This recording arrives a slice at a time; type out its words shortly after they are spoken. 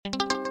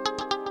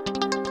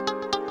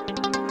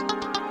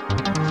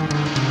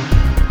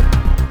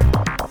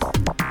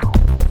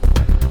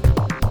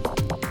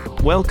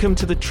Welcome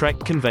to the Trek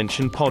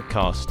Convention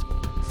podcast.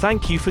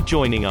 Thank you for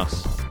joining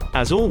us.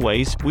 As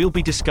always, we'll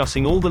be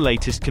discussing all the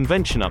latest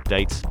convention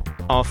updates,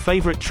 our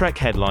favorite Trek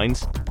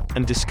headlines,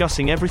 and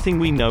discussing everything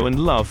we know and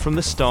love from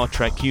the Star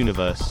Trek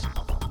universe.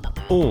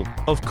 All,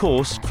 of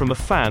course, from a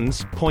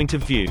fan's point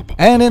of view.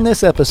 And in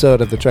this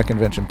episode of the Trek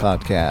Convention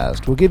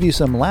podcast, we'll give you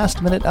some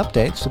last-minute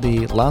updates to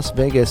the Las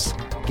Vegas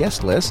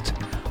guest list.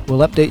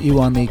 We'll update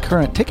you on the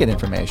current ticket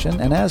information,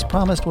 and as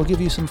promised, we'll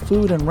give you some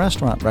food and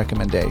restaurant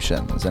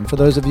recommendations. And for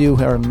those of you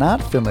who are not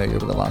familiar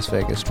with the Las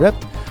Vegas Strip,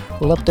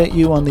 we'll update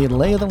you on the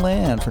lay of the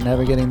land for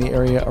navigating the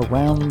area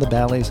around the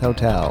Bally's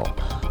Hotel.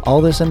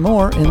 All this and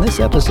more in this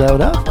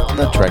episode of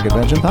the Trek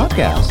Convention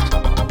podcast.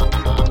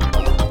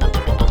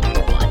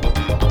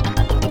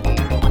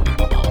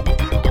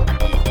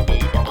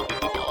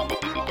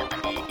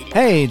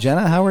 Hey,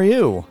 Jenna, how are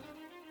you?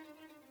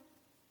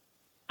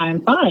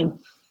 I'm fine.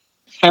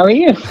 How are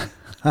you?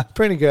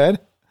 Pretty good.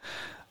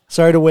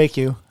 Sorry to wake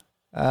you.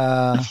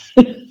 But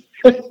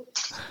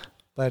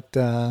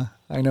I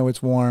know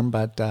it's warm,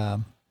 but yeah,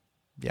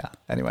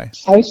 anyway.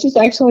 I was just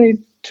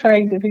actually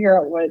trying to figure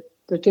out what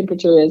the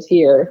temperature is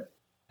here.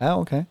 Oh,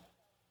 okay.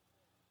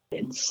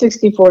 It's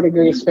 64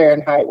 degrees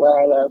Fahrenheit where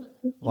I live.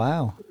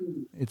 Wow.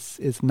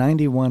 It's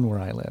 91 where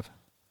I live.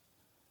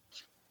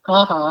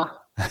 Uh-huh.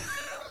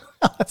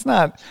 That's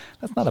not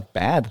a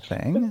bad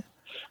thing.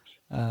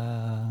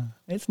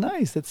 It's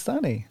nice. It's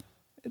sunny.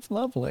 It's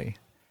lovely.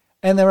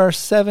 And there are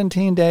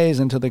 17 days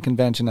until the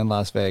convention in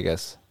Las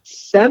Vegas.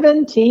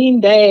 17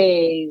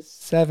 days.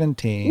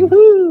 17.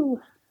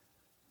 Woohoo!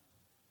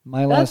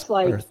 My last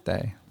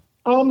birthday.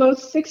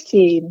 Almost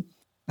 16.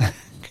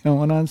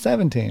 Going on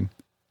 17.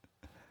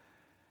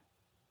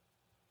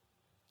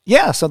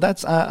 Yeah, so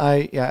that's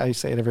I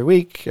say it every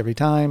week, every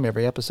time,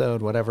 every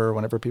episode, whatever.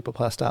 Whenever people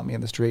stop me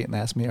in the street and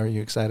ask me, "Are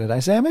you excited?"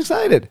 I say, "I'm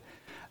excited."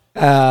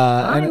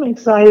 I'm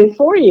excited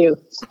for you.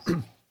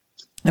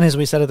 And as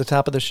we said at the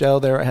top of the show,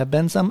 there have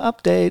been some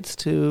updates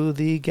to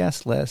the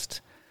guest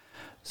list.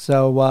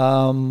 So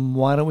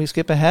why don't we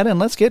skip ahead and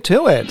let's get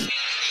to it?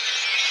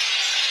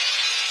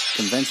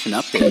 Convention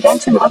updates.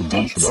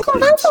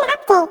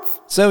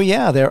 So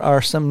yeah, there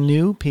are some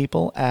new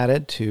people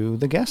added to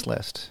the guest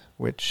list,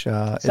 which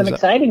some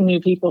exciting new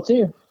people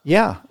too.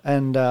 Yeah,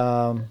 and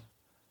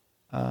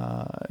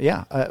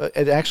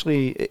it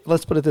actually,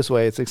 let's put it this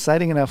way: it's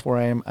exciting enough where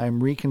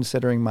I'm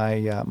reconsidering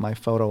my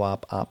photo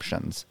op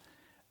options.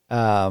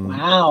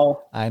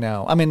 Wow! I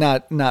know. I mean,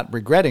 not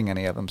regretting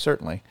any of them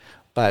certainly,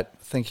 but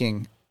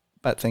thinking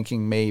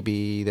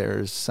maybe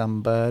there's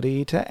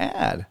somebody to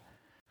add.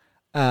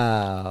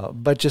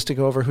 But just to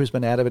go over who's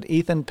been added, but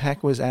Ethan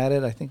Peck was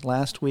added, I think,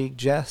 last week.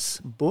 Jess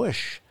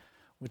Bush,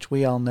 which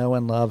we all know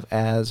and love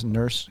as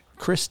Nurse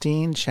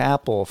Christine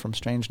Chapel from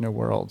Strange New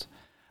Worlds.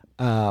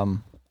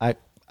 I'm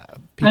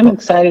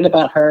excited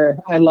about her.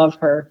 I love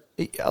her.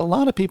 A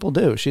lot of people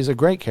do. She's a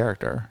great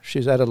character.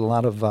 She's added a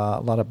lot of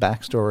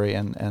backstory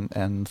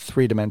and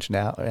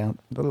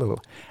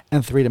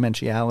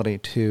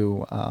three-dimensionality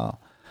to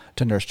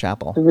Nurse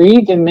Chapel.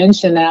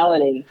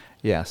 Three-dimensionality.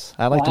 Yes,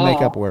 I like to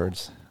make up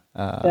words.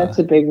 That's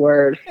a big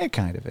word. It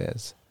kind of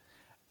is.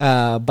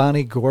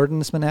 Bonnie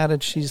Gordon's been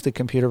added. She's the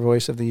computer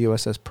voice of the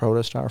USS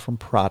Protostar from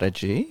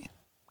Prodigy.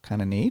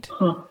 Kind of neat.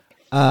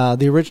 Huh.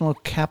 The original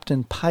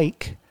Captain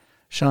Pike,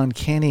 Sean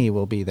Kenny,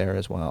 will be there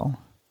as well.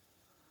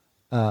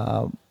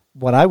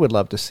 What I would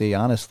love to see,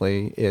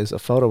 honestly, is a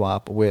photo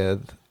op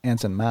with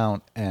Anson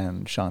Mount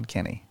and Sean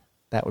Kenny.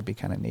 That would be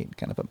kind of neat,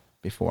 kind of a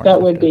before.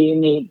 That would be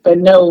neat, but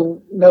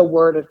no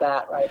word of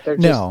that, right? They're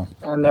just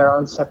on their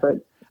own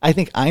separate. I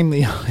think I'm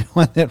the only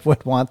one that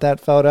would want that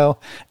photo,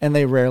 and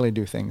they rarely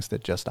do things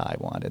that just I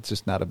want. It's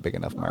just not a big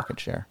enough market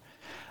share.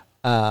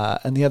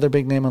 And the other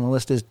big name on the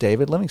list is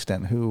David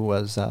Livingston, who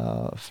was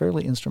a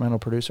fairly instrumental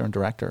producer and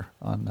director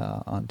on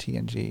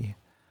TNG,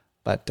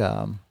 but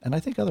and I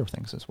think other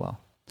things as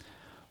well.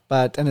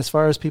 And as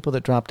far as people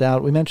that dropped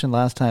out, we mentioned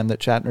last time that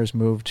Shatner's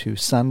moved to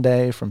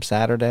Sunday from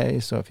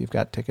Saturday. So if you've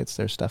got tickets,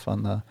 there's stuff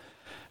on the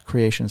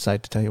creation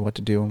site to tell you what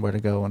to do and where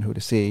to go and who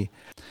to see.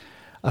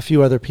 A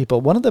few other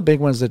people. One of the big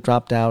ones that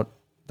dropped out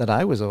that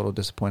I was a little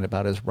disappointed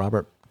about is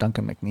Robert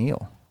Duncan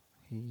McNeil.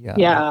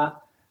 Yeah,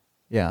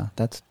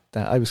 that's.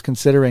 I was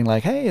considering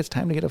like, hey, it's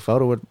time to get a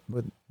photo with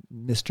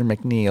Mr.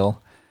 McNeil,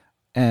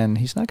 and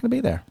he's not going to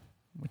be there,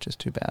 which is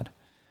too bad.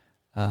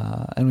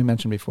 And we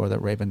mentioned before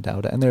that Raven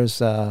Dowda, and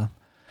there's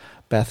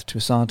Beth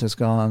Toussaint is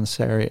gone.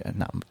 Sarah,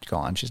 not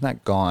gone. She's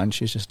not gone.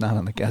 She's just not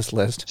on the guest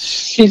list.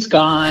 She's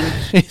gone.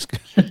 She's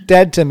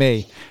dead to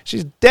me.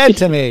 She's dead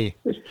to me.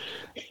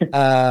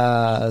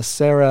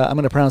 Sarah, I'm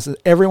going to pronounce it.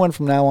 Everyone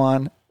from now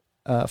on,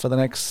 for the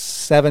next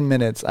 7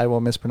 minutes, I will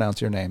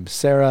mispronounce your name.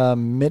 Sarah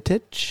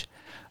Mitic,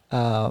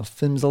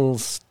 Fimzel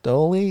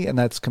Stoli, and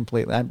that's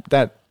completely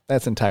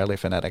that's entirely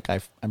phonetic.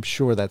 I'm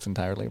sure that's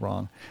entirely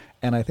wrong.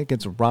 And I think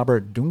it's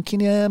Robert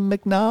Dunkina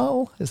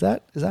McNall. Is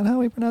that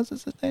how he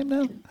pronounces his name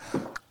now?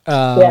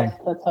 Yes,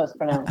 that's how it's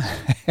pronounced.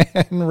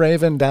 And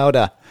Raven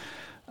Dowda.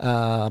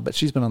 But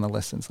she's been on the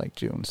list since like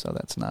June, so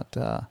that's not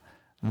a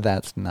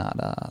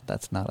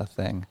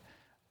thing.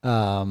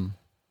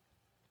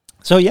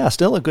 So yeah,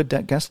 still a good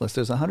guest list.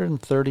 There's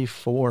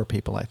 134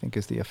 people, I think,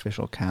 is the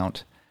official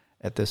count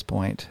at this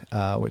point,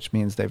 which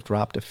means they've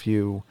dropped a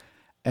few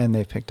and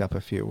they've picked up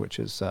a few, which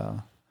is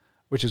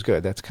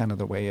good. That's kind of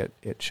the way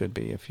it should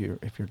be. If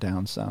you're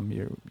down some,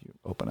 you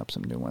open up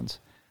some new ones.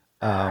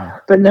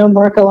 But no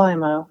Mark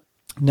Alimo.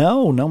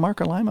 No Mark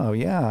Alimo.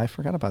 Yeah, I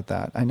forgot about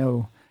that. I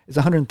know it's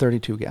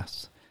 132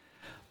 guests,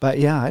 but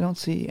yeah, I don't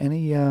see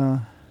any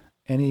of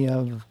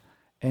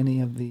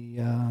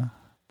the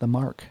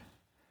Mark.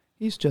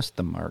 He's just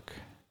the Mark.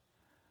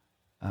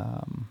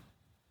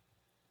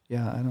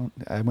 Yeah,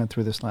 I went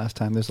through this last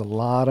time. There's a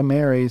lot of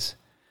Marys,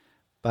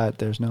 but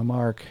there's no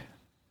Mark.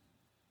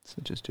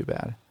 So just too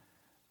bad.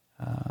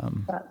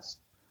 That's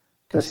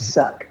just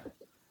suck.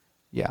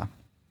 Yeah.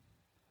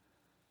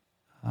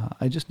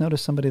 I just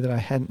noticed somebody that I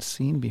hadn't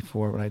seen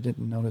before, but I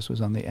didn't notice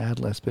was on the ad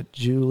list, but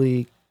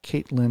Julie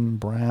Caitlin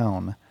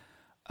Brown.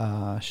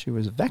 She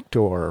was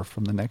Vector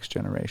from The Next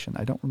Generation.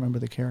 I don't remember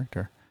the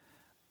character.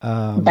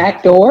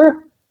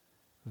 Backdoor?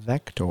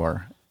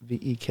 Vector.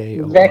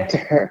 V-E-K-O-R.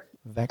 Vector.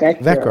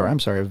 Vecker. I'm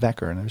sorry,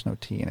 Vecker, and there's no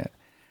T in it.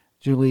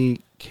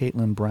 Julie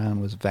Caitlin Brown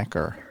was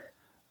Vecker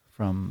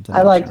from The Next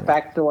I liked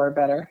Generation. Backdoor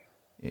better.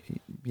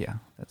 Yeah.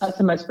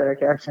 That's a much better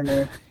character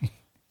name.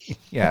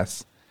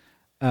 Yes.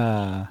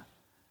 No,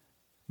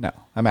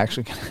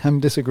 I'm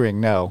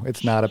disagreeing. No,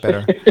 it's not a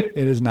better. It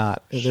is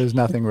not. There's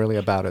nothing really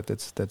about it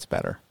that's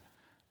better.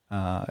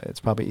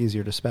 It's probably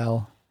easier to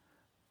spell,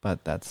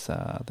 but that's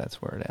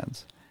where it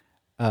ends.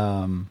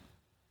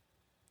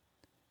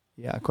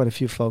 Yeah, quite a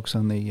few folks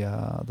on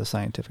the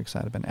scientific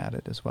side have been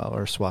added as well,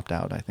 or swapped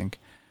out, I think.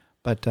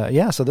 But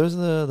yeah, so those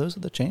are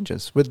the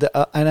changes. With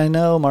the and I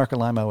know Mark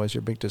Alimo was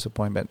your big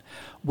disappointment.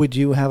 Would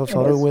you have a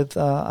photo with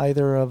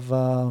either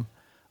of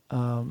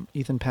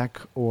Ethan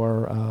Peck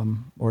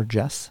or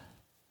Jess?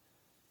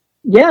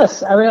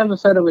 Yes, I would have a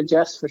photo with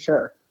Jess for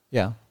sure.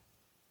 Yeah,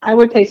 I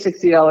would pay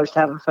 $60 to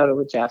have a photo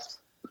with Jess.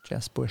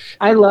 Jess Bush.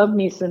 I love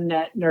me some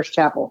Nurse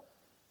Chapel.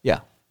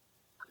 Yeah,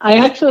 I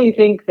actually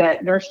think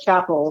that Nurse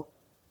Chapel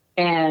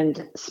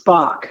and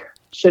Spock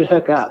should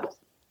hook up.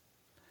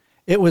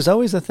 it was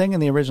always a thing in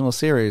the original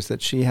series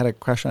that she had a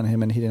crush on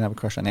him and he didn't have a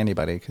crush on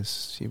anybody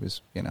because he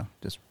was,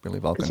 just really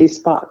Vulcan.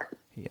 He's Spock.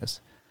 He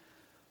is.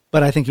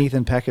 But I think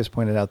Ethan Peck has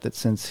pointed out that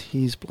since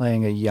he's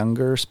playing a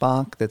younger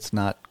Spock that's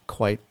not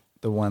quite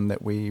the one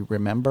that we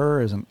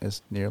remember, isn't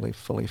as nearly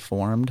fully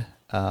formed,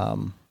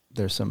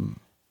 there's some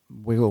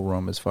wiggle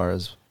room as far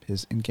as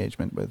his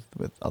engagement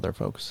with other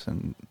folks,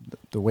 and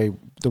the way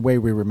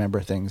we remember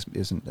things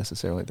isn't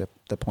necessarily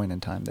the point in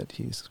time that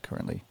he's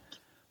currently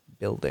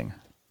building.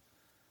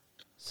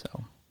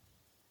 So,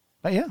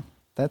 but yeah,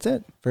 that's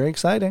it. Very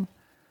exciting.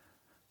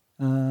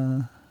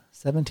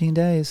 17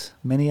 days,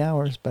 many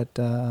hours, but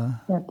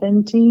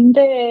 17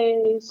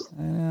 days.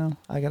 I know,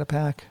 I got to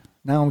pack.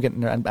 Now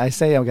I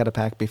say I got to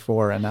pack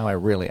before, and now I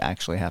really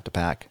actually have to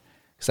pack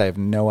because I have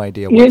no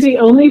idea. You're the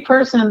only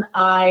person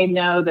I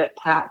know that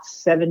packs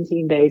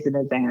 17 days in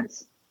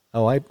advance.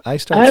 Oh, I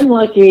start. I'm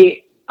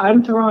lucky.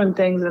 I'm throwing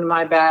things in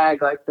my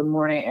bag like the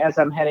morning as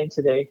I'm heading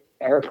to the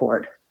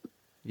airport.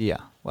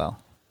 Yeah,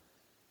 well,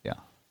 yeah.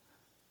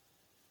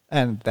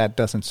 And that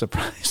doesn't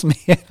surprise me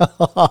at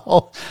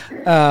all.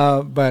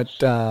 But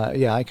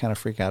yeah, I kind of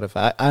freak out if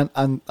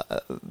I'm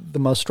the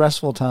most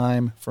stressful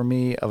time for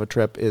me of a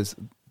trip is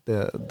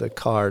the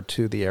car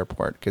to the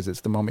airport, because it's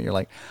the moment you're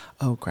like,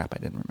 oh crap, I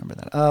didn't remember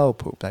that. Oh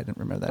poop, I didn't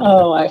remember that.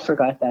 Oh, I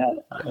forgot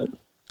that.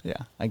 Yeah,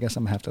 I guess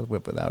I'm gonna have to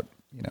whip without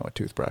a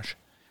toothbrush.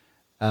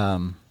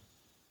 And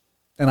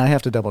I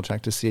have to double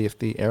check to see if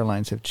the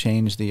airlines have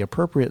changed the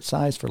appropriate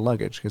size for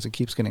luggage, because it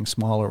keeps getting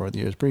smaller over the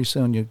years. Pretty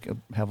soon you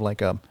have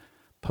like a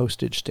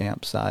postage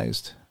stamp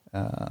sized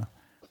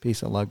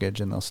piece of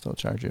luggage, and they'll still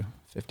charge you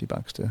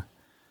 $50 to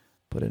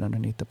put it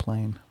underneath the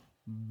plane.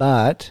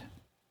 But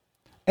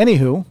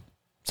anywho,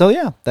 so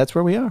yeah, that's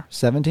where we are.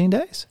 17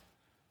 days.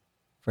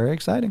 Very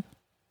exciting.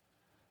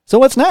 So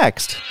what's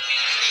next?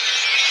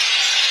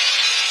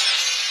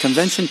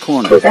 Convention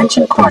Corner.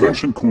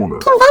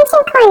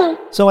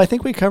 So I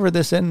think we covered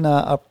this in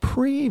a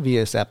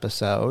previous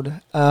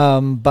episode,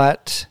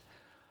 but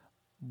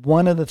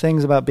one of the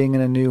things about being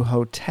in a new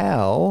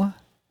hotel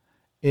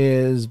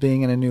is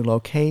being in a new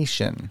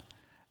location.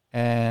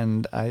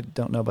 And I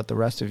don't know about the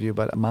rest of you,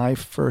 but my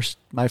first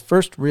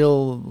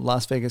real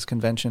Las Vegas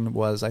convention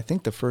was, I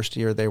think, the first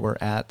year they were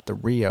at the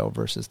Rio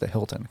versus the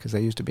Hilton, because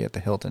they used to be at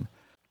the Hilton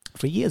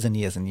for years and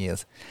years and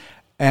years,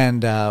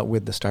 and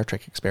with the Star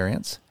Trek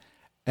experience.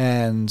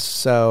 And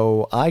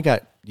so I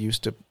got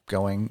used to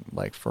going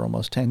like for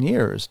almost 10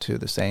 years to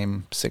the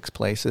same 6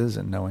 places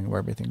and knowing where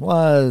everything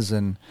was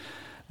and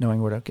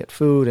knowing where to get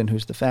food and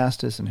who's the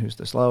fastest and who's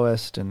the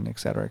slowest and et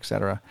cetera, et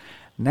cetera.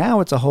 Now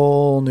it's a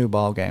whole new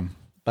ball game.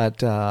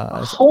 But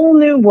a whole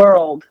new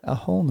world. A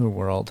whole new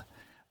world.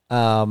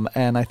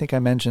 And I think I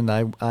mentioned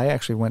I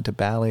actually went to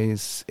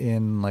Bally's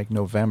in like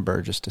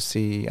November just to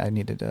see. I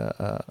needed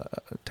to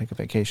take a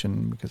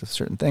vacation because of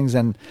certain things.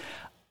 And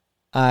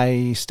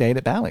I stayed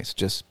at Bally's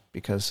just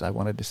because I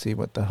wanted to see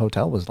what the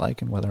hotel was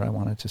like and whether I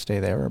wanted to stay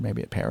there or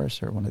maybe at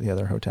Paris or one of the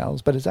other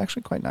hotels. But it's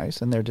actually quite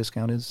nice, and their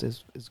discount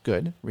is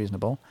good,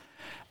 reasonable.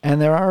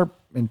 And there are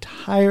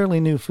entirely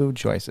new food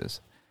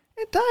choices.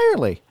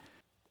 Entirely.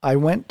 I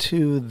went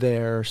to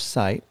their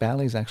site.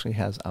 Bally's actually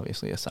has,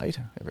 obviously, a site.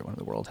 Everyone in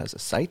the world has a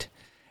site.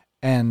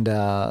 And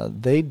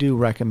they do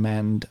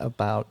recommend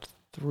about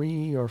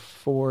 3 or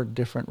 4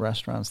 different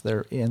restaurants that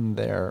are in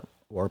their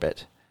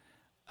orbit.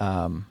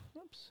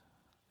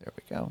 There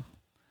we go.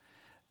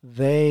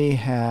 They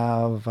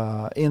have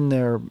in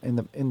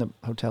the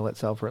hotel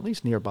itself, or at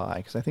least nearby,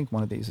 because I think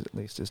one of these at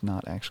least is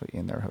not actually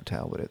in their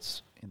hotel, but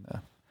it's in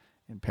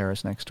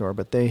Paris next door.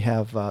 But they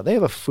have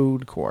a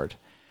food court.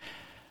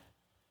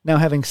 Now,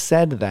 having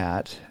said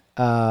that,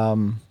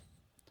 when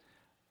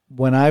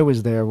I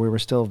was there, we were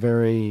still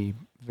very,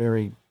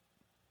 very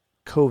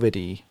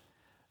COVID-y.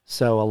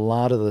 So a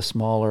lot of the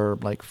smaller,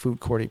 like, food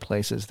courty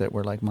places that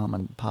were like mom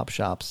and pop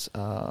shops,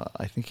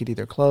 I think had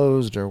either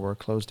closed or were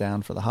closed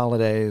down for the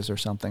holidays or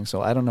something.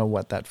 So I don't know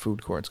what that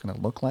food court's going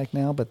to look like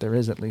now, but there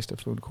is at least a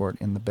food court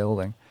in the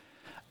building.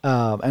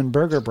 And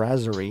Burger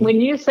Brasserie.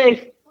 When you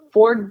say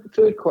Ford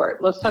food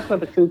court, let's talk about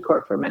the food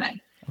court for a minute.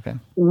 Okay.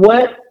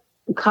 What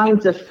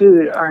kinds of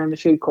food are in the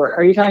food court?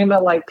 Are you talking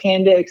about like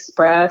Panda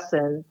Express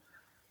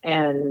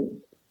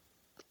and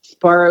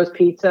Sparrow's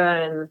Pizza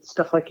and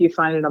stuff like you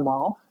find in a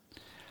mall?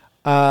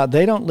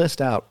 They don't list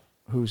out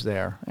who's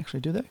there. Actually,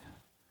 do they?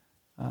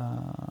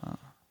 I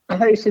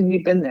thought you said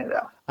you'd been there,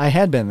 though. I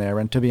had been there,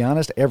 and to be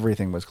honest,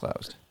 everything was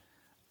closed.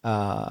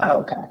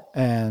 Okay.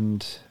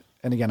 And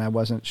again, I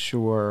wasn't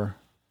sure.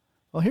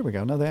 Well, here we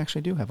go. No, they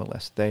actually do have a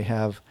list. They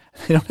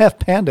don't have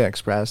Panda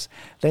Express.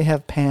 They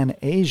have Pan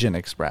Asian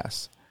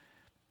Express.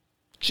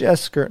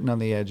 Just skirting on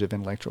the edge of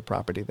intellectual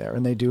property there.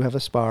 And they do have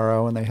a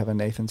Sparrow, and they have a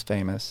Nathan's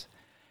Famous,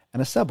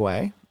 and a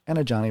Subway, and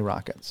a Johnny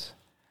Rockets.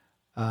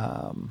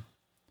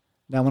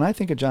 Now, when I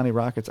think of Johnny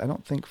Rockets, I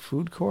don't think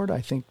food court.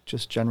 I think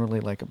just generally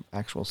like an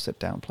actual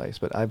sit-down place.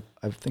 But I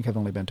think I've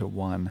only been to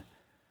one.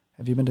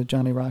 Have you been to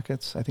Johnny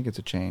Rockets? I think it's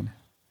a chain.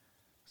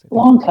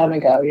 Long time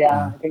ago,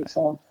 yeah, I think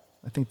so.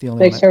 I think the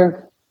only they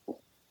serve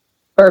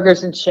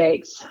burgers and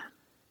shakes.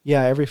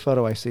 Yeah, every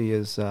photo I see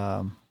is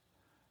a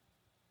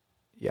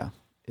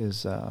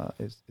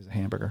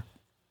hamburger.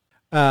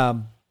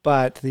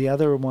 But the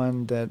other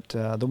one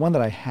the one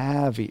that I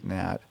have eaten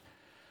at,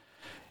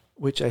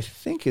 which I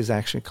think is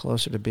actually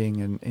closer to being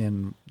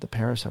in the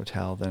Paris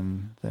hotel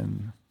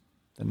than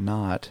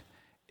not,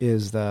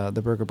 is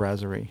the Burger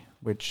Brasserie,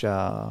 which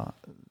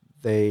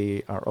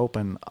they are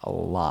open a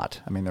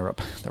lot. I mean, they're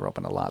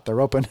open a lot.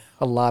 They're open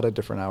a lot of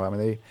different hours. I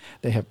mean,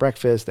 they have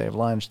breakfast, they have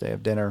lunch, they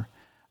have dinner.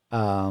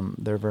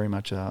 They're very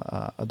much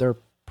they're a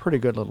pretty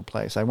good little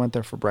place. I went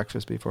there for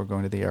breakfast before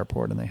going to the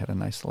airport, and they had a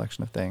nice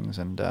selection of things,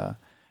 and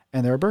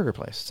they're a burger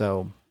place,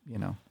 so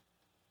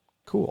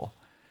cool.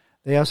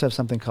 They also have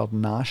something called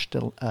Nosh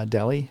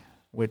Deli,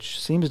 which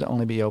seems to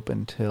only be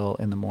open till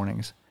in the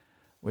mornings,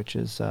 which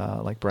is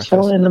like breakfast.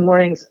 Till in the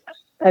mornings.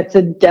 It's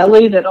a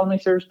deli that only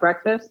serves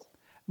breakfast?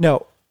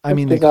 No, I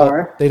mean, they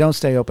don't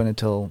stay open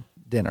until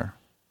dinner.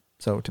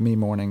 So to me,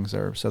 mornings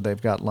are, so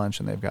they've got lunch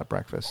and they've got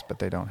breakfast, but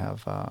they don't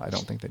have, I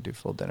don't think they do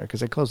full dinner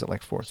because they close at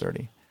like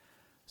 4:30.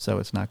 So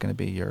it's not going to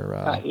be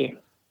your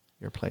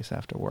place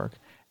after work.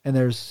 And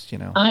there's,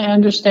 I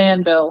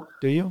understand, Bill.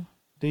 Do you?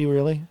 Do you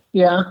really?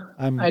 Yeah,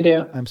 I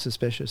do. I'm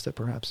suspicious that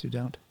perhaps you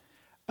don't.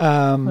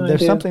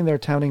 There's something they're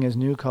touting as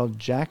new called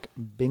Jack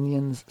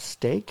Binion's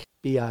Steak.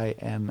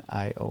 Binions.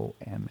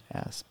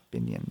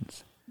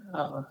 Binions.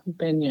 Oh,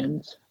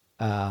 Binions.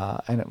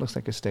 And it looks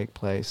like a steak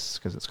place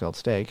because it's called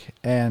steak.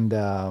 And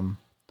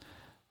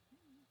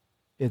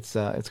it's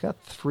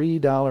got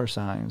 $3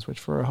 signs, which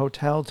for a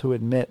hotel to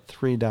admit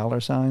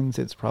 $3 signs,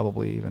 it's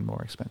probably even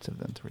more expensive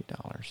than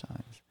 $3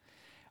 signs.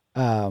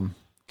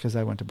 Because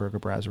I went to Burger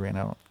Brasserie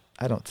and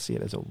I don't see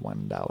it as a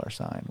 $1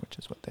 sign, which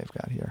is what they've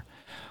got here.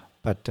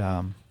 But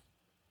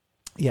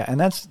yeah, and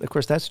that's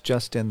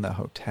just in the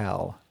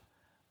hotel.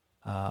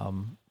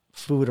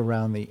 Food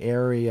around the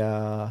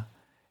area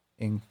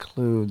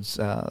includes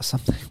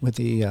something with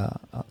the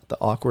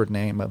awkward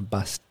name of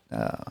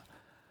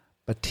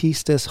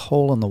Batista's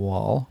Hole in the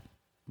Wall,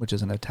 which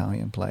is an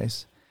Italian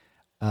place.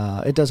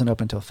 It doesn't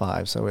open till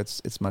 5, so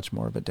it's much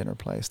more of a dinner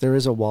place. There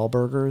is a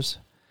Wahlburgers.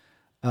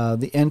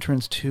 The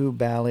entrance to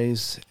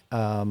Bally's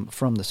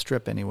from the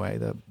Strip anyway,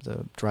 the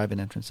drive-in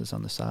entrance is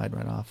on the side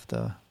right off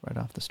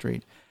the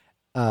street.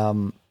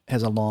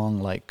 Has a long,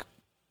 like,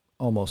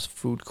 almost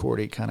food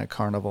courty kind of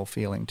carnival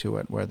feeling to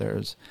it, where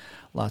there's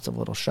lots of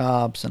little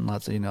shops and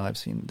lots of, I've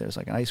seen there's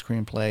like an ice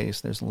cream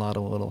place. There's a lot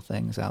of little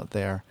things out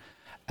there,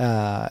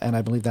 and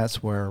I believe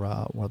that's where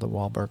the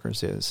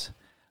Wahlburgers is.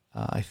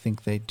 I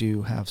think they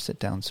do have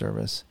sit-down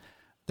service.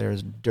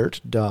 There's Dirt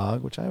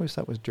Dog, which I always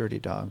thought was Dirty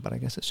Dog, but I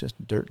guess it's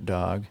just Dirt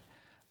Dog.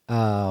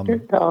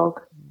 Dirt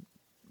Dog.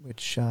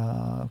 Which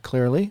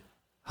clearly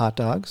hot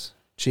dogs,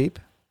 cheap,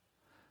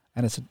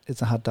 and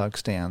it's a hot dog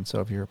stand.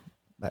 So if you're,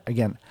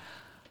 again,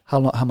 how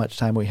much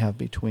time we have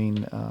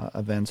between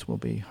events will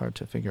be hard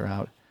to figure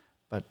out.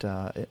 but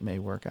it may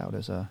work out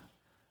as a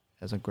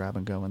grab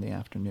and go in the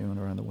afternoon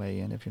or on the way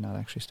in if you're not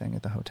actually staying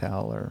at the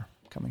hotel or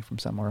coming from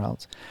somewhere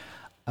else.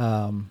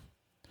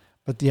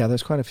 But yeah,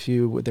 there's quite a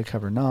few. They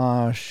cover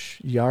Nosh,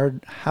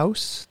 Yard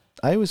House.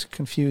 I always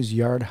confuse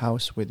Yard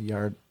House with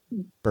Yard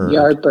Bird.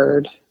 Yard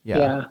Bird. Yeah.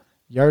 Yeah.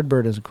 Yard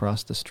Bird is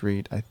across the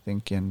street, I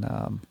think, in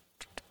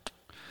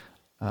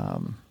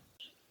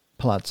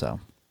Palazzo.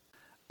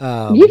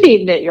 You've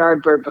eaten at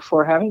Yard Bird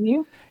before, haven't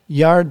you?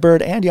 Yard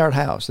Bird and Yard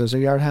House. There's a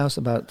Yard House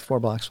about 4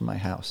 blocks from my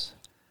house.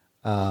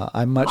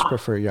 I much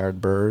prefer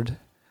Yard Bird.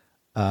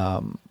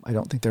 I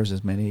don't think there's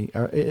as many.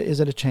 Is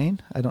it a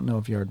chain? I don't know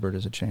if Yard Bird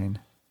is a chain.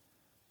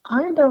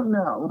 I don't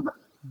know.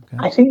 Okay.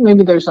 I think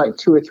maybe there's like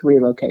 2 or 3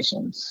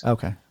 locations.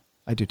 Okay.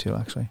 I do too,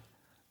 actually.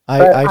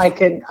 But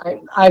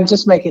I'm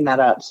just making that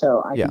up,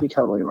 so I Yeah. could be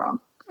totally wrong.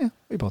 Yeah,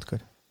 we both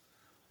could.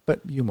 But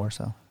you more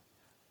so.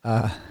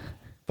 But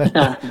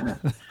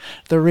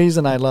the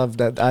reason I loved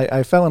that,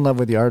 I fell in love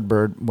with Yard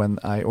Bird when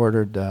I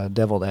ordered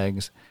deviled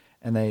eggs,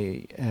 and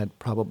they had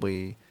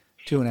probably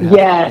 2.5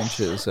 Yes.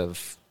 inches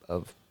of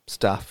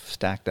stuff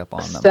stacked up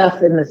on them.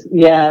 Stuff in this,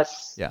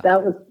 yes. Yeah.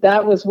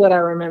 That was what I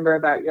remember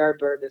about Yard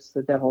Bird is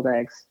the deviled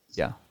eggs.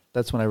 Yeah,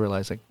 that's when I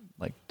realized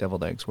like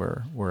deviled eggs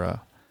were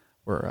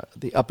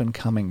the up and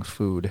coming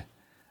food,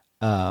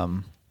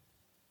 and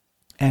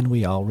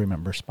we all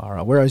remember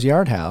Sparrow. Whereas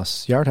Yard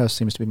House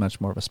seems to be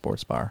much more of a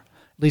sports bar.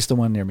 At least the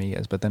one near me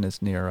is, but then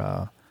it's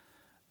near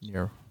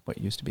what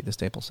used to be the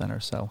Staples Center.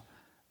 So,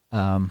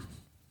 that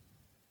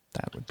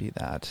would be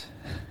that.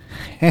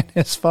 And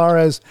as far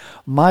as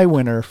my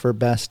winner for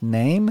best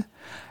name,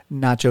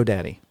 Nacho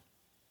Daddy.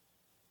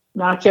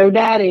 Nacho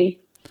Daddy.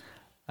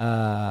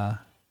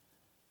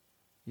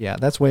 Yeah,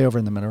 that's way over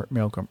in the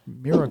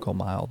Miracle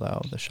Mile,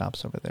 though. The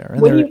shop's over there.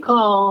 And What do you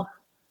call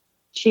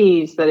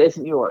cheese that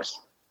isn't yours?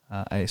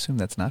 I assume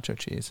that's nacho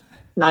cheese.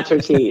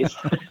 Nacho cheese.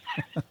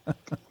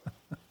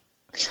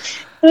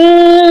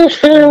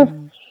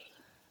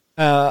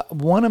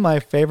 One of my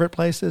favorite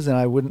places, and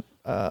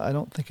I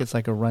don't think it's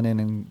like a run in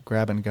and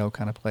grab and go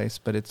kind of place,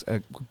 but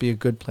would be a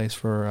good place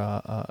for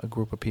a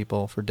group of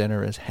people for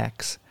dinner is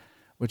Hex,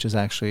 which is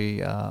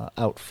actually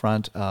out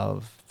front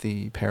of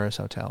the Paris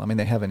Hotel. I mean,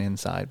 they have an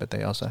inside, but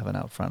they also have an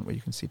out front where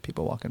you can see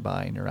people walking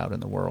by and you're out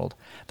in the world.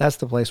 That's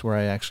the place where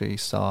I actually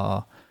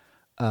saw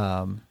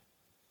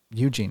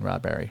Eugene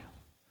Roddenberry,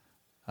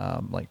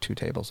 like 2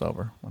 tables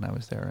over when I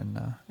was there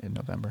in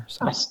November.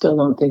 So. I still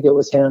don't think it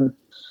was him.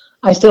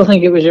 I still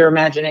think it was your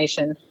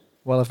imagination.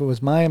 Well, if it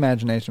was my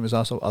imagination, it was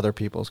also other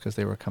people's because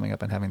they were coming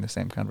up and having the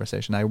same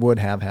conversation. I would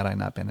have had I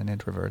not been an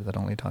introvert that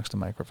only talks to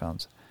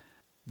microphones.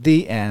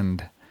 The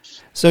end.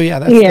 So yeah,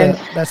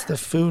 that's the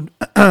food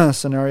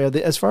scenario.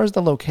 As far as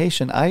the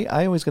location,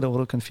 I always get a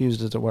little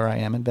confused as to where I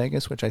am in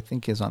Vegas, which I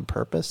think is on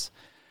purpose,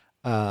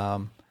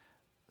 so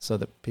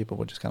that people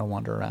would just kind of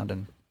wander around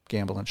and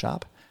gamble and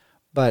shop.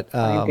 But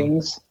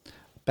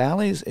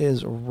Bally's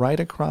is right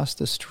across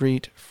the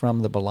street from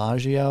the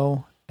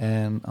Bellagio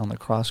and on the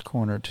cross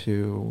corner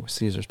to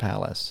Caesar's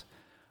Palace,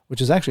 which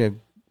is actually a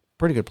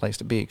pretty good place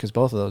to be because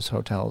both of those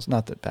hotels,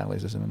 not that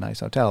Bally's isn't a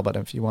nice hotel, but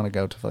if you want to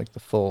go to like the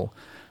full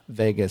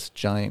Vegas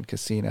giant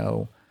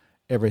casino,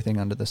 everything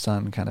under the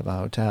sun kind of a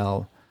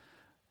hotel,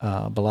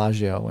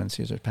 Bellagio and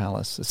Caesar's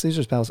Palace.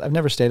 Caesar's Palace, I've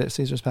never stayed at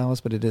Caesar's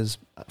Palace, but it is,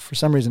 for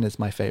some reason, it's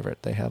my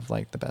favorite. They have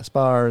like the best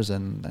bars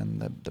and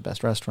the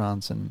best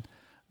restaurants, and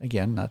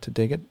again, not to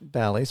dig at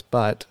Bally's,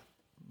 but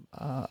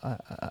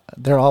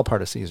they're all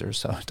part of Caesar's,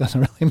 so it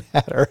doesn't really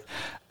matter.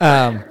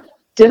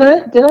 Did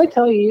I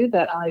tell you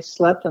that I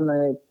slept on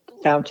the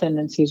fountain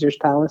in Caesar's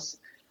Palace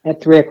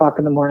at 3:00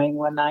 in the morning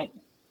one night?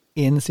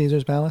 In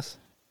Caesar's Palace?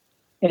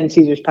 In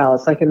Caesar's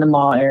Palace, like in the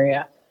mall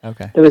area.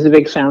 Okay. There was a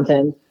big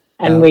fountain,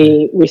 and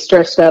we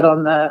stretched out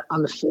on the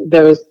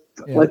there was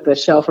like the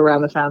shelf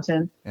around the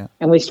fountain,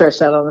 and we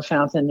stretched out on the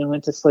fountain and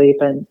went to sleep,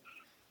 and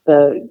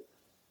the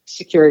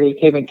security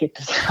came and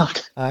kicked us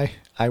out.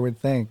 I would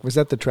think. Was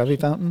that the Trevi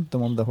Fountain, the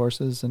one with the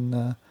horses and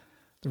the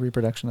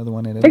reproduction of the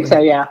one in Italy? I think so.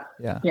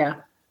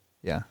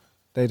 Yeah.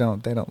 They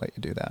don't let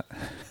you do that.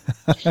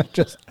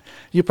 Just,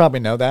 you probably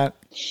know that,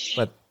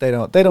 but they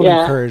don't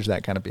encourage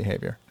that kind of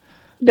behavior.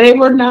 They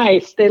were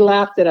nice. They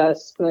laughed at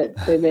us, but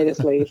they made us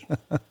leave.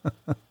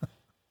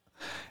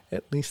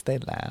 At least they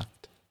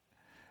laughed.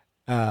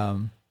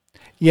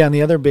 Yeah, and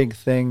the other big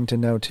thing to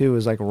know too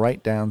is like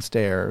right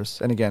downstairs,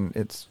 and again,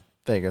 it's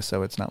Vegas,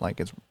 so it's not like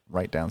it's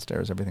right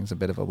downstairs. Everything's a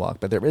bit of a walk,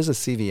 but there is a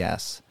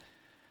CVS.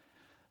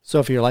 So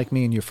if you're like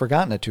me and you've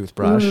forgotten a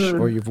toothbrush,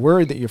 or you've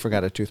worried that you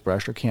forgot a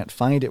toothbrush or can't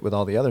find it with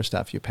all the other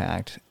stuff you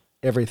packed,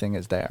 everything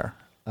is there.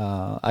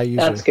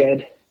 That's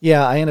good.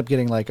 Yeah, I end up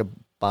getting like a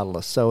bottle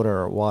of soda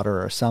or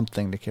water or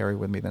something to carry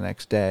with me the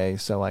next day,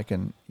 so I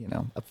can,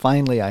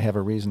 finally I have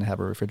a reason to have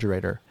a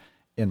refrigerator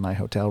in my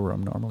hotel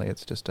room. Normally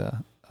it's just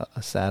a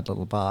sad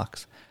little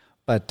box.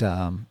 But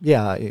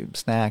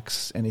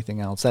snacks, anything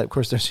else. Of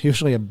course, there's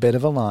usually a bit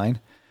of a line,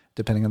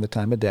 depending on the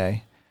time of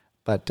day.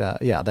 But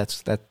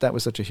that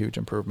was such a huge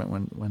improvement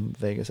when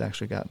Vegas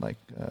actually got like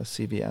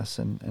CVS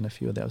and a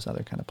few of those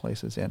other kind of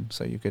places in.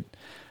 So you could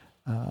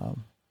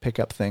pick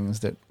up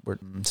things that were,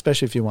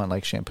 especially if you want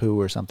like shampoo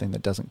or something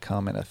that doesn't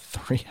come in a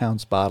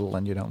 3-ounce bottle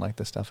and you don't like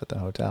the stuff at the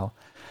hotel.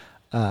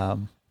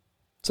 So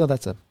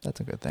that's a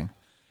good thing.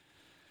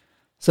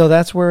 So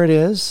that's where it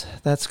is.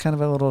 That's kind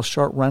of a little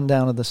short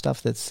rundown of the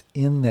stuff that's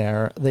in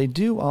there. They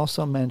do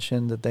also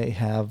mention that they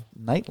have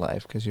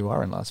nightlife, because you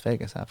are in Las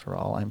Vegas after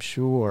all, I'm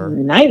sure.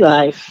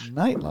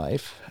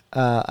 Nightlife.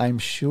 I'm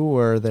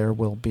sure there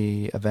will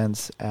be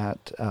events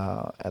at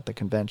the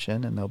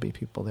convention, and there'll be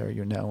people there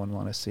and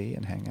want to see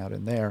and hang out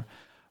in there.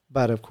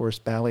 But of course,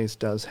 Bally's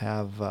does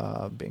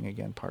have, being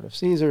again part of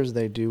Caesars,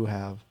 they do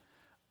have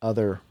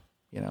other,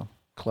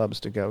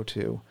 clubs to go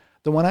to.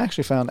 The one I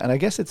actually found, and I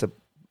guess it's a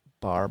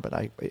bar,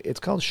 but it's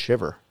called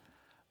Shiver.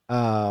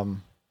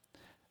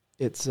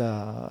 It's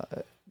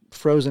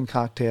frozen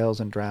cocktails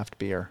and draft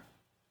beer.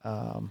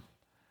 Now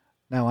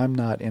I'm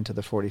not into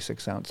the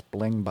 46-ounce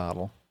bling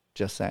bottle,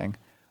 just saying,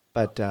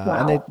 but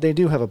wow. And they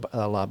do have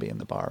a lobby in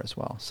the bar as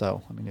well.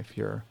 So I mean, if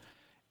you're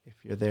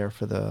there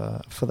for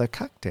the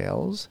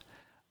cocktails,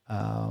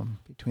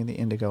 between the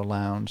Indigo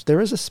Lounge, there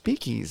is a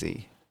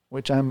speakeasy,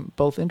 which I'm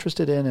both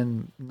interested in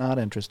and not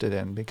interested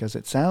in, because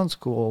it sounds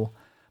cool,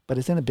 but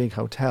it's in a big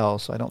hotel,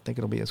 so I don't think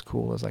it'll be as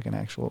cool as like an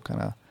actual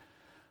kind of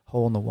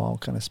hole-in-the-wall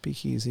kind of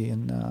speakeasy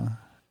in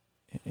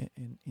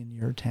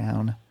your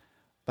town.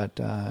 But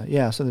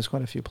so there's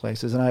quite a few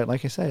places, and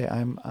like I say,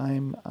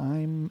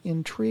 I'm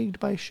intrigued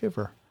by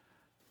Shiver.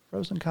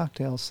 Frozen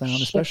cocktails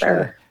sound,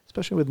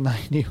 especially with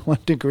 91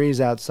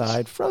 degrees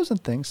outside. Frozen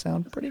things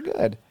sound pretty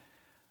good.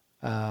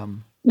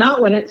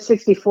 Not when it's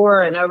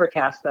 64 and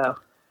overcast, though.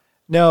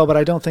 No, but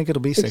I don't think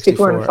it'll be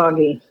 64 and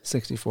foggy.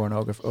 64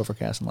 and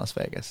overcast in Las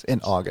Vegas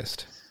in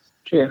August.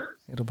 True.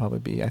 It'll probably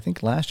be, I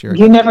think last year.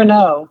 You never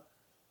know.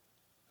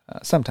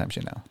 Sometimes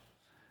you know.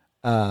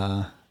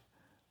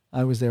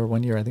 I was there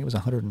one year, I think it was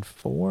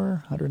 104,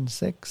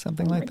 106,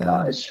 something like that.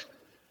 Gosh.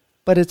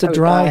 But it's a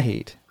dry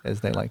heat,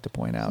 as they like to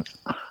point out.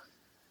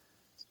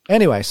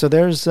 Anyway, so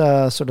there's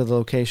sort of the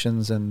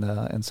locations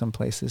and some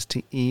places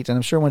to eat. And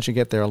I'm sure once you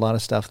get there, a lot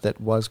of stuff that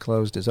was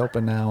closed is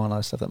open now, and a lot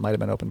of stuff that might have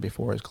been open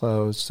before is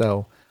closed.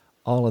 So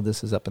all of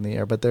this is up in the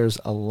air, but there's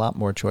a lot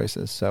more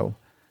choices. So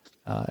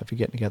if you're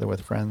getting together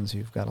with friends,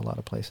 you've got a lot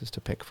of places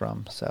to pick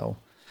from. So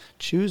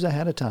choose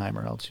ahead of time,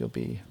 or else you'll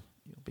be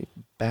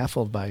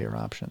baffled by your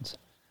options.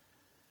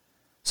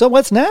 So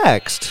what's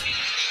next?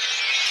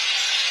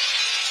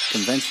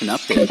 Convention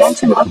updates.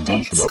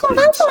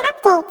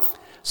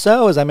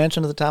 So, as I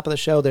mentioned at the top of the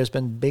show, there's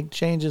been big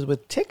changes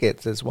with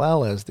tickets as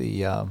well as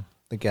the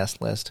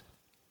guest list.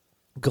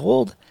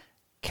 Gold,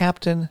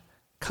 Captain,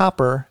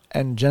 Copper,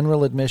 and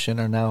General Admission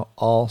are now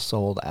all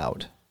sold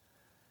out.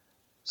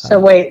 So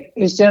wait,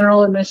 is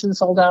General Admission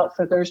sold out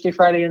for Thursday,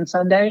 Friday, and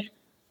Sunday?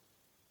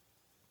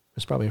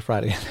 There's probably a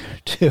Friday in there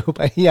too,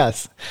 but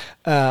yes.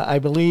 I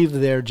believe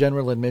their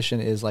General Admission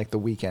is like the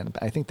weekend.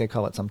 I think they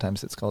call it,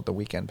 sometimes it's called the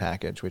weekend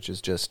package, which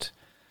is just,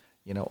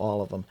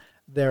 all of them.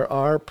 There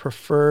are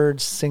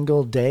preferred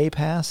single-day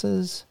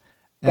passes.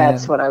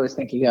 That's what I was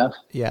thinking of.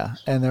 Yeah,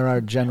 and there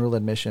are general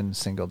admission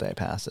single-day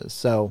passes.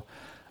 So,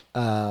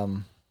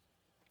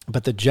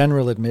 but the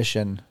general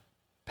admission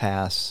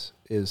pass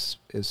is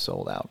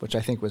sold out, which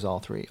I think was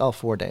all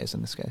 4 days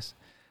in this case.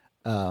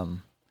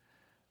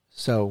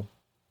 So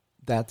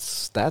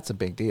that's a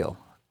big deal,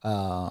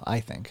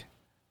 I think,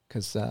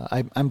 because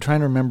I'm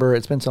trying to remember.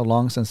 It's been so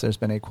long since there's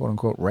been a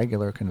quote-unquote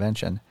regular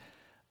convention.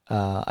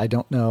 I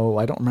don't know.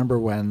 I don't remember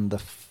when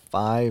the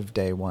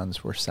 5-day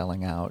ones were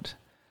selling out.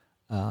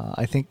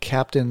 I think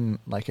Captain,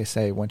 like I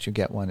say, once you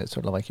get one, it's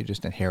sort of like you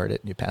just inherit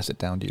it and you pass it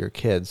down to your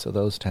kids. So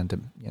those tend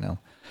to,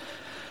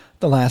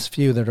 the last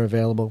few that are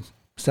available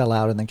sell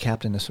out, and then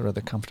Captain is sort of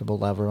the comfortable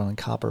level, and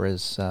Copper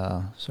is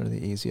sort of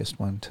the easiest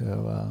one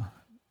to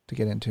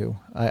get into.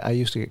 I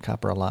used to get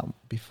Copper a lot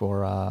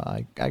before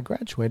I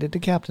graduated to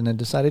Captain and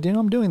decided,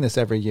 I'm doing this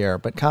every year.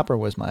 But Copper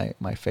was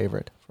my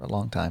favorite for a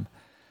long time.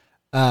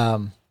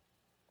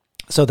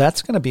 So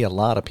that's going to be a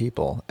lot of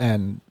people.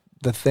 And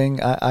the thing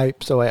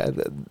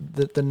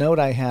the note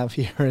I have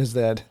here is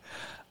that,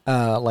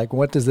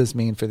 what does this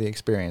mean for the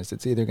experience?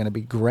 It's either going to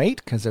be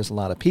great because there's a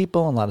lot of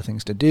people and a lot of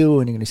things to do,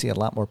 and you're going to see a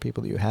lot more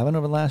people that you haven't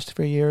over the last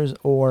few years,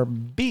 or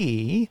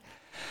B,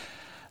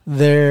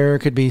 there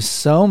could be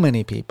so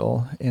many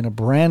people in a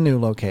brand new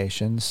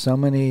location, so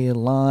many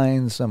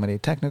lines, so many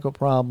technical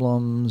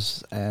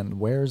problems, and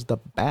where's the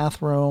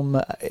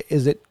bathroom?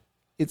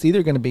 It's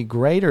either going to be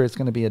great or it's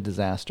going to be a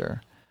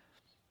disaster.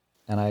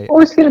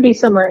 Or it's going to be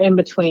somewhere in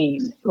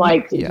between.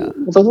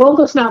 The world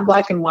is not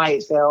black and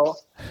white, Bill.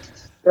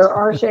 There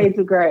are shades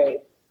of gray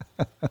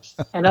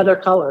and other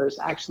colors,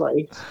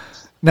 actually.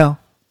 No,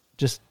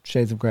 just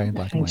shades of gray and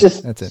black and white.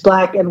 Just that's it.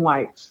 Black and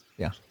white.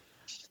 Yeah.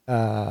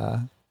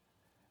 And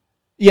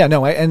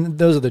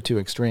those are the two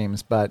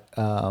extremes. But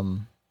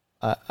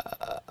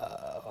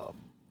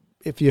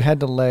if you had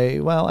to lay,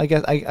 I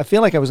guess I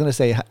feel like I was going to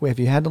say, if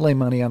you had to lay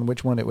money on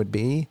which one it would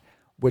be,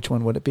 which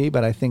one would it be?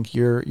 But I think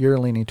you're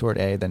leaning toward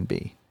A than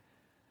B.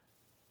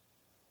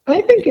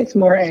 I think it's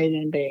more A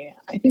than B.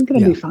 I think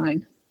it'll be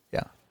fine.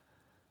 Yeah.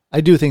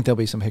 I do think there'll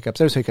be some hiccups.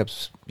 There's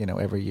hiccups,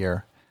 every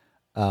year.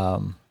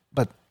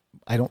 But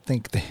I don't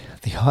think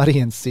the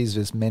audience sees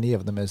as many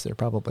of them as there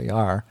probably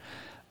are.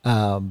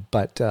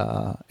 But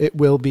it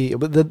will be.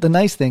 The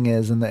nice thing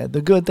is, and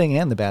the good thing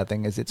and the bad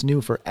thing is, it's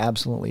new for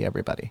absolutely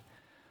everybody.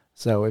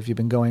 So if you've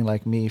been going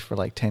like me for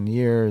like 10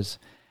 years,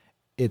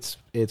 it's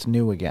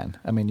new again.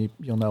 I mean,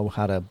 you'll know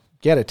how to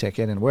get a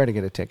ticket and where to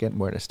get a ticket and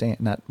where to stand.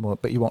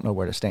 But you won't know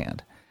where to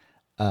stand.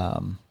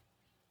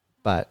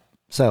 But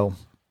so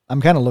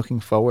I'm kind of looking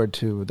forward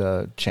to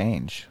the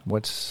change.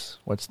 What's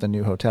the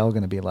new hotel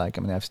going to be like?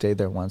 I mean, I've stayed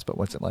there once, but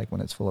what's it like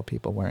when it's full of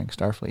people wearing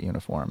Starfleet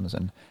uniforms,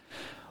 and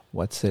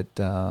what's it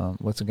going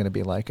to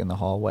be like in the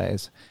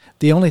hallways?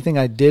 The only thing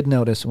I did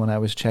notice when I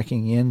was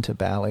checking into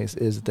Bally's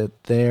is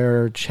that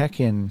their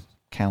check-in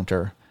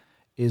counter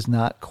is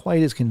not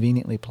quite as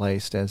conveniently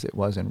placed as it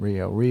was in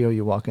Rio. Rio,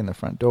 you walk in the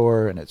front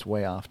door and it's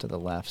way off to the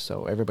left,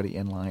 so everybody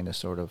in line is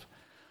sort of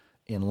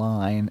in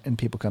line, and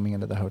people coming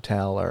into the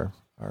hotel are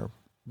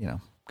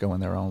going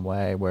their own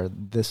way, where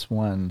this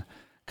one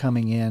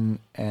coming in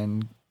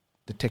and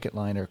the ticket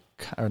line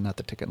or not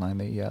the ticket line,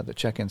 the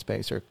check-in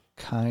space are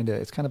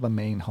it's kind of a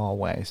main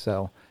hallway,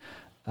 so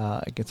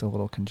it gets a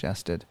little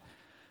congested,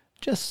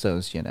 just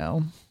so's you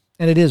know.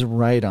 And it is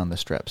right on the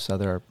strip, so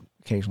there are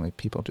occasionally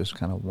people just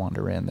kind of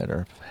wander in that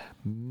are,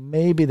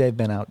 maybe they've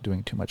been out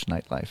doing too much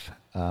nightlife,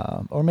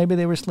 or maybe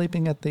they were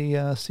sleeping at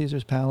the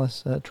Caesar's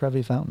Palace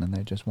Trevi Fountain and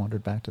they just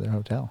wandered back to their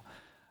hotel.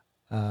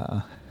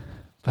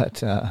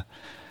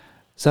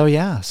 So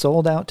yeah,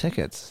 sold out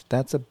tickets.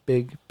 That's a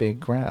big, big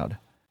crowd.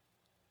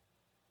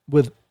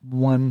 With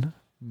one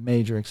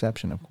major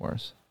exception, of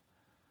course.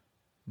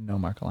 No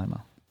Marc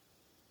Alaimo.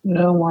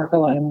 No Marc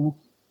Alaimo.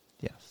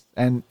 Yes.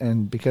 And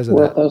because of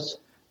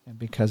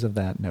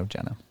that, no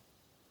Jenna.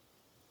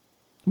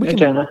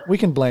 We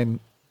can blame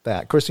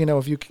that. Of course,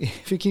 if you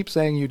keep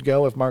saying you'd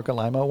go if Marc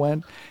Alaimo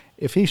went,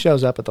 if he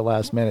shows up at the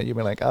last minute, you'd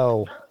be like,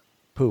 oh,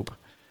 poop.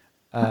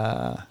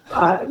 Yeah.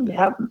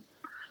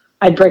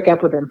 I'd break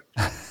up with him.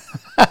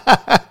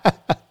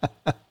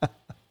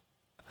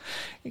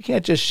 You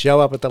can't just show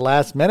up at the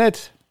last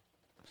minute.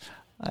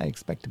 I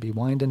expect to be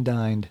wined and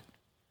dined.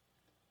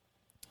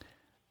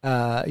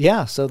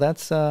 So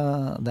that's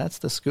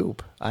the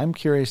scoop. I'm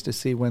curious to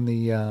see when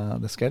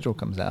the schedule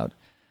comes out,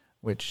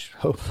 which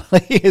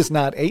hopefully is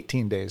not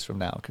 18 days from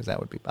now, because that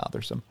would be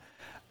bothersome.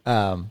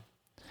 And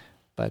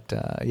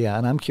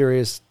I'm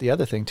curious. The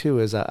other thing too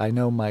is I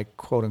know my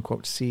quote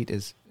unquote seat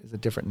is a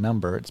different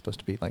number. It's supposed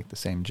to be like the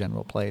same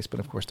general place, but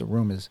of course the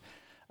room is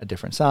a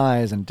different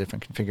size and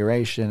different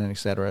configuration and et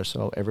cetera.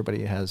 So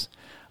everybody has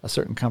a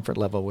certain comfort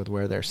level with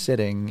where they're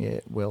sitting.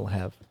 It will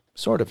have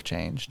sort of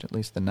changed, at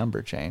least the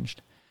number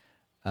changed.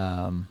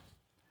 And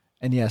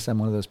yes, I'm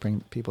one of those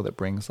people that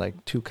brings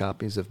like 2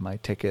 copies of my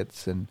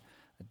tickets and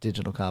a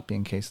digital copy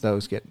in case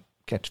those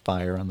catch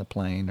fire on the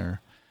plane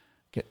or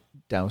get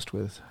doused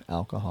with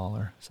alcohol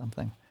or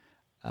something.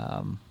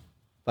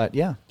 But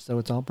yeah, so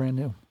it's all brand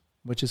new,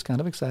 which is kind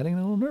of exciting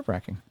and a little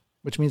nerve-wracking,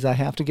 which means I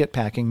have to get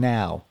packing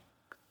now.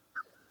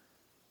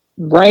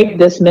 Right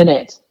this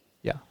minute.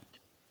 Yeah.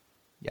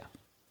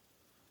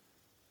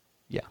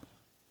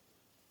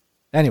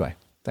 Anyway,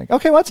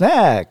 okay, what's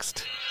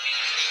next?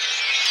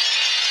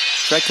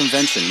 Trek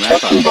Convention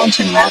Wrap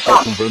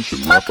Up.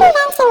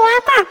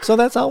 So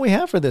that's all we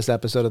have for this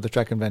episode of the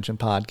Trek Convention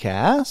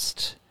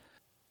podcast.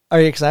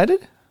 Are you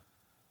excited?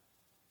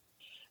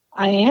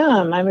 I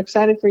am. I'm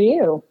excited for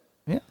you.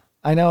 Yeah.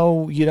 I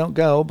know you don't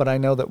go, but I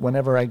know that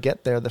whenever I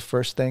get there, the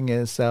first thing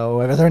is, so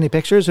are there any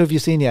pictures? Who have you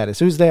seen yet?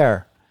 Who's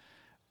there?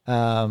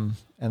 And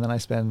then I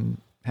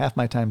spend half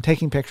my time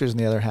taking pictures and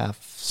the other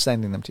half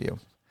sending them to you.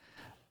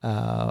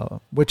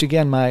 Which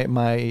again,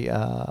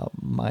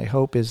 my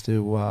hope is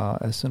to,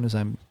 as soon as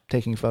I'm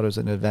taking photos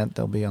at an event,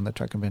 they'll be on the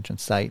Trek Convention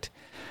site.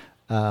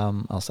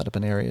 I'll set up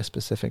an area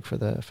specific for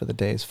the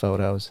day's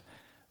photos.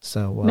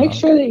 So make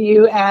sure that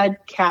you add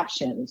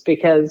captions,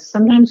 because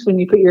sometimes when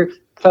you put your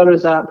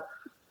photos up,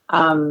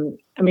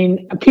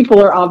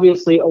 people are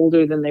obviously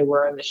older than they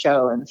were in the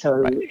show, and so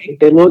right.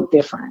 They look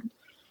different.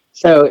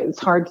 So it's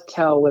hard to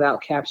tell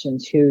without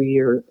captions who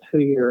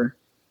you're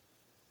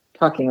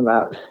talking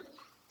about.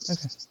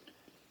 Okay.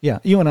 Yeah,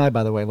 you and I,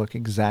 by the way, look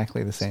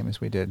exactly the same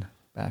as we did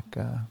back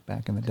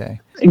in the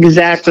day.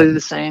 Exactly the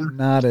same.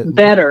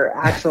 Better,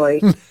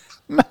 actually.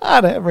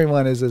 Not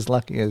everyone is as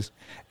lucky as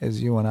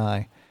you and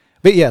I.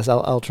 But yes,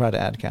 I'll try to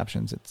add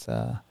captions. It's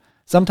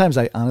sometimes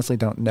I honestly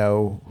don't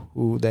know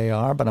who they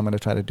are, but I'm going to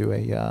try to do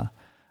a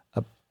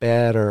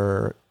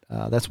better.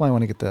 That's why I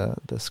want to get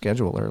the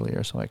schedule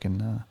earlier, so I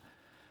can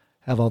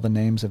have all the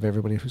names of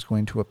everybody who's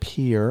going to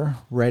appear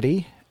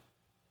ready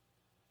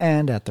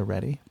and at the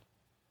ready.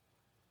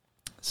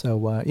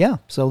 So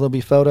so there'll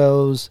be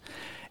photos.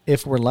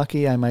 If we're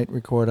lucky, I might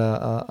record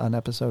an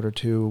episode or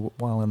two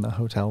while in the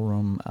hotel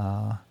room.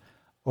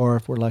 Or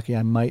if we're lucky,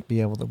 I might be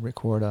able to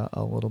record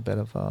a little bit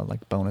of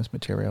like bonus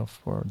material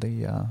for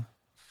the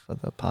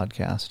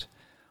podcast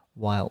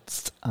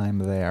whilst I'm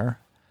there.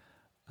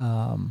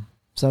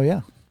 So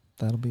yeah,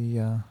 that'll be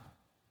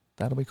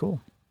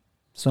cool.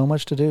 So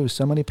much to do,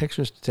 so many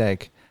pictures to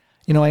take.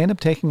 I end up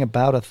taking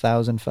about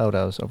 1,000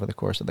 photos over the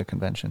course of the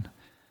convention.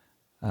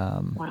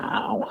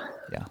 Wow.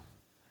 Yeah,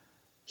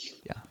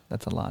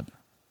 that's a lot.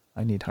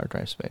 I need hard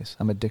drive space.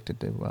 I'm addicted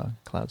to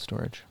cloud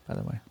storage, by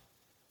the way.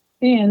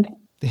 And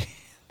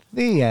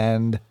the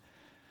end.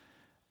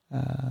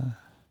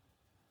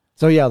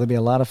 So yeah, there'll be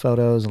a lot of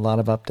photos, a lot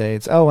of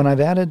updates. Oh, and I've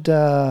added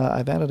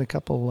a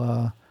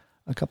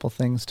couple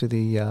things to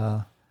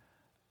the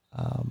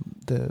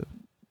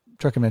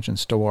Truck Convention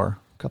store.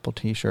 A couple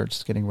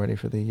T-shirts, getting ready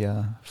for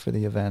the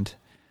event.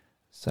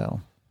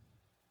 So,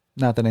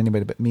 not that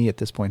anybody but me at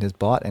this point has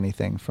bought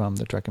anything from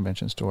the Truck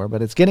Convention store,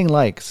 but it's getting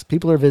likes.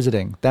 People are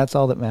visiting. That's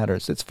all that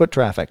matters. It's foot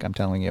traffic, I'm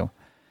telling you.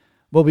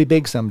 We'll be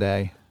big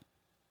someday,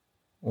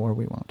 or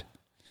we won't.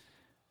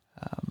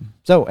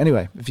 So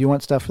anyway, if you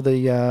want stuff for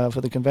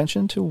the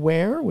convention to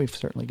wear, we've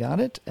certainly got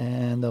it,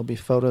 and there'll be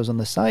photos on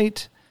the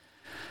site.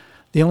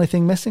 The only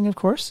thing missing, of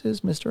course, is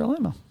Mr.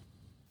 Alimo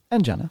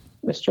and Jenna.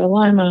 Mr.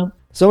 Alimo.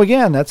 So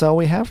again, that's all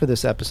we have for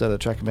this episode of the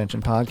Truck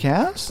Convention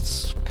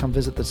Podcasts. Come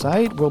visit the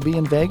site. We'll be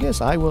in Vegas.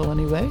 I will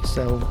anyway.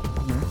 So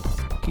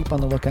keep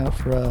on the lookout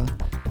for a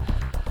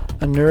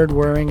nerd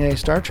wearing a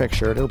Star Trek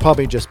shirt. It'll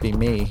probably just be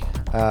me.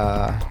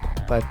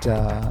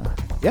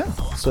 Yeah,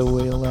 so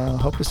we'll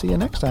hope to see you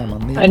next time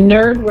on a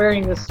nerd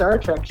wearing the Star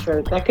Trek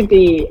shirt. That could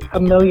be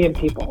 1 million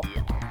people.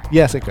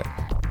 Yes, it could.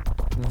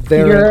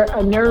 You're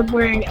a nerd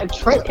wearing a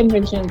Trek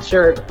Convention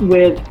shirt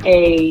with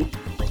a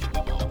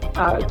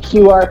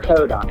QR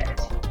code on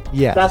it.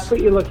 Yes. That's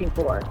what you're looking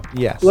for.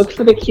 Yes. Look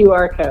for the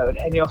QR code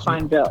and you'll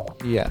find Bill.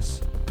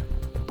 Yes.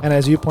 And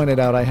as you pointed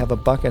out, I have a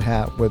bucket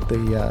hat with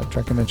the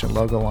Trek Convention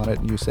logo on it.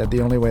 And you said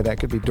the only way that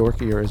could be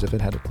dorkier is if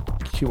it had a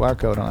QR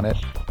code on it.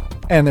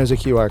 And there's a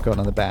QR code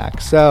on the back.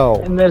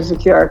 And there's a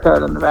QR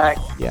code on the back.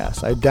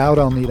 Yes. I doubt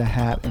I'll need a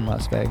hat in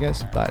Las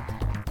Vegas, but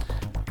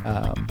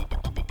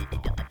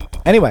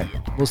anyway,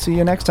 we'll see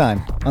you next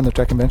time on the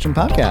Trek Convention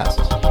Podcast.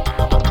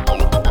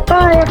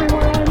 Bye,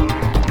 everyone.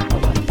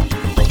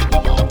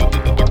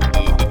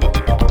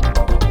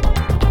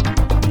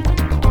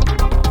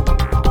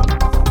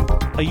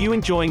 Are you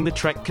enjoying the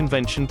Trek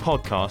Convention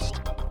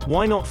Podcast?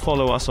 Why not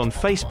follow us on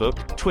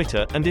Facebook,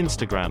 Twitter, and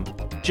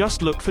Instagram?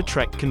 Just look for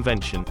Trek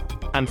Convention.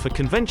 And for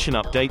convention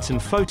updates and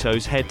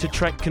photos, head to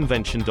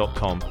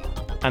trekconvention.com.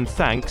 And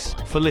thanks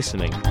for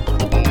listening.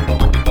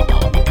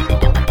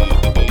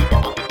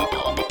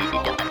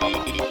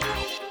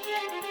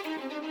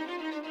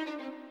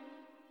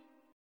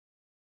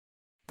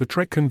 The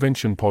Trek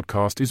Convention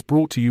Podcast is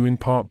brought to you in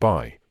part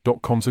by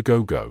 .com's A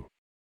Go-Go.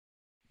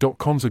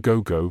 .com's A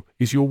Go-Go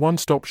is your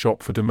one-stop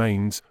shop for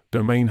domains,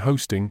 domain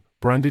hosting,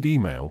 branded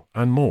email,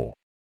 and more.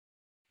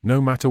 No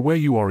matter where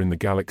you are in the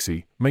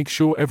galaxy, make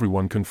sure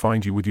everyone can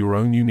find you with your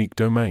own unique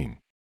domain.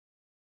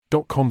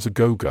 .com's A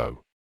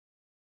Go-Go.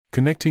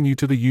 Connecting you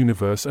to the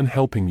universe and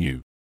helping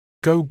you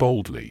go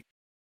boldly.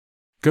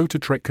 Go to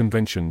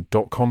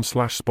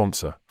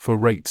trekconvention.com/sponsor for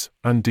rates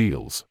and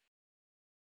deals.